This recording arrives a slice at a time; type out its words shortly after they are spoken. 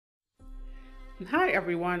Hi,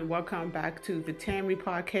 everyone. Welcome back to the Tammy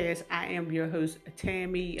Podcast. I am your host,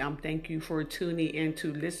 Tammy. Thank you for tuning in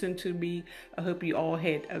to listen to me. I hope you all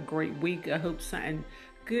had a great week. I hope something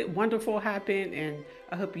good, wonderful happened, and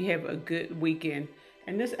I hope you have a good weekend.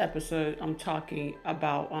 In this episode, I'm talking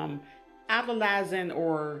about idolizing,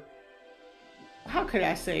 or how could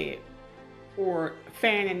I say it, or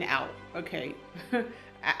fanning out. Okay,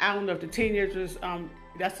 I don't know if the teenagers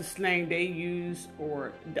that's the slang they use,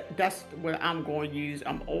 or that's what I'm going to use.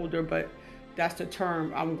 I'm older, but that's the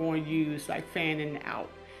term I'm going to use, like fanning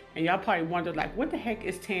out. And y'all probably wonder, like, what the heck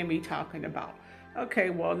is Tammy talking about? Okay,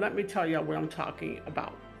 well, let me tell y'all what I'm talking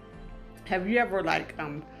about. Have you ever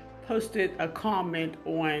posted a comment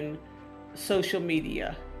on social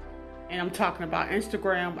media? And I'm talking about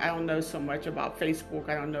Instagram. I don't know so much about Facebook.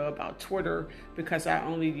 I don't know about Twitter because I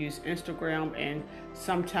only use Instagram and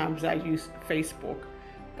sometimes I use Facebook.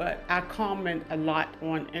 But I comment a lot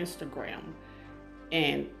on Instagram.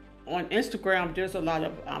 And on Instagram, there's a lot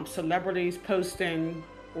of celebrities posting,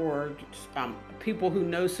 or people who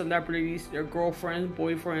know celebrities, their girlfriends,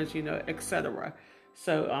 boyfriends, etc.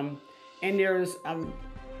 So, and there's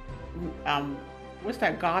what's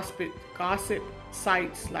that, gossip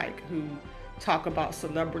sites like who talk about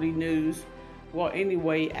celebrity news. Well,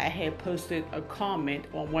 anyway, I had posted a comment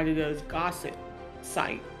on one of those gossip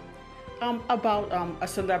sites about a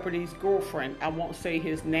celebrity's girlfriend. I won't say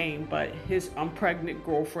his name, but his pregnant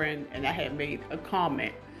girlfriend, and I had made a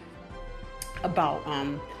comment about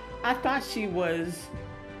I thought she was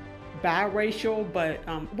biracial, but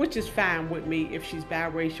which is fine with me if she's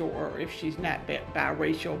biracial or if she's not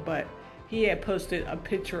biracial. But he had posted a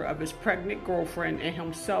picture of his pregnant girlfriend and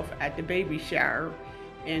himself at the baby shower,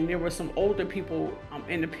 and there were some older people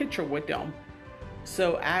in the picture with them.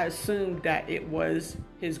 So I assumed that it was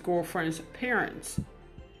his girlfriend's parents,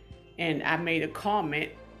 and I made a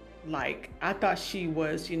comment like, I thought she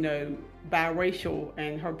was, biracial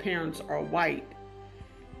and her parents are white.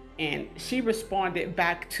 And she responded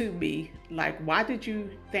back to me like, why did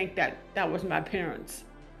you think that was my parents?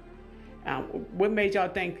 What made y'all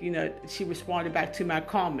think, she responded back to my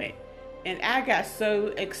comment? And I got so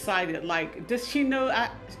excited. Like, does she know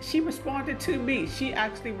she responded to me? She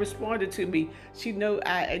actually responded to me. She know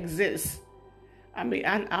I exist. I mean,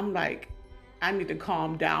 I'm like, I need to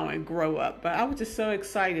calm down and grow up. But I was just so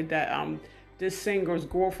excited that this singer's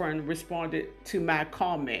girlfriend responded to my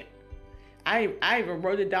comment. I even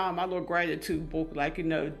wrote it down in my little gratitude book, like,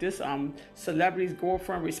 this celebrity's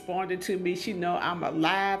girlfriend responded to me. She know I'm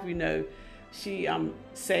alive, She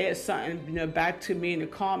said something, back to me in the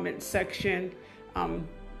comment section. I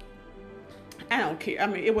don't care. I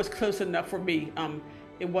mean, it was close enough for me.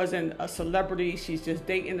 It wasn't a celebrity. She's just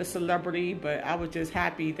dating a celebrity, but I was just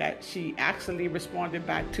happy that she actually responded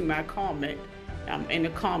back to my comment in the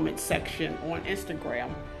comment section on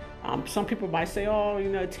Instagram. Some people might say,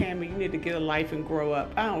 oh, Tammy, you need to get a life and grow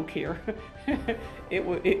up. I don't care.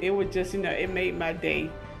 It would just, it made my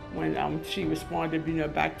day when she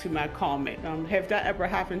responded, back to my comment. Have that ever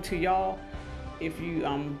happened to y'all? If you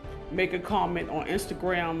make a comment on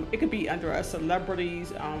Instagram, it could be under a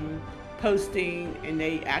celebrity's posting, and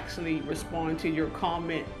they actually respond to your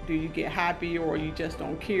comment. Do you get happy, or you just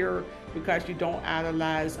don't care because you don't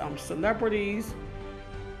idolize celebrities?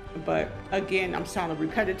 But again, I'm sounding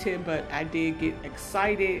repetitive, but I did get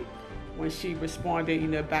excited when she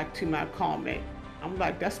responded, back to my comment. I'm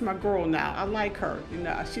like, that's my girl now. I like her.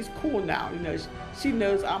 She's cool now. She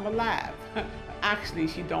knows I'm alive. Actually,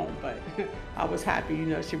 she don't, but I was happy,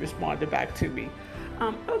 she responded back to me.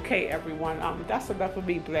 Okay, everyone. That's enough of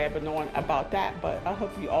me blabbing on about that, but I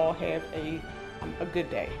hope you all have a good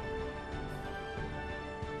day.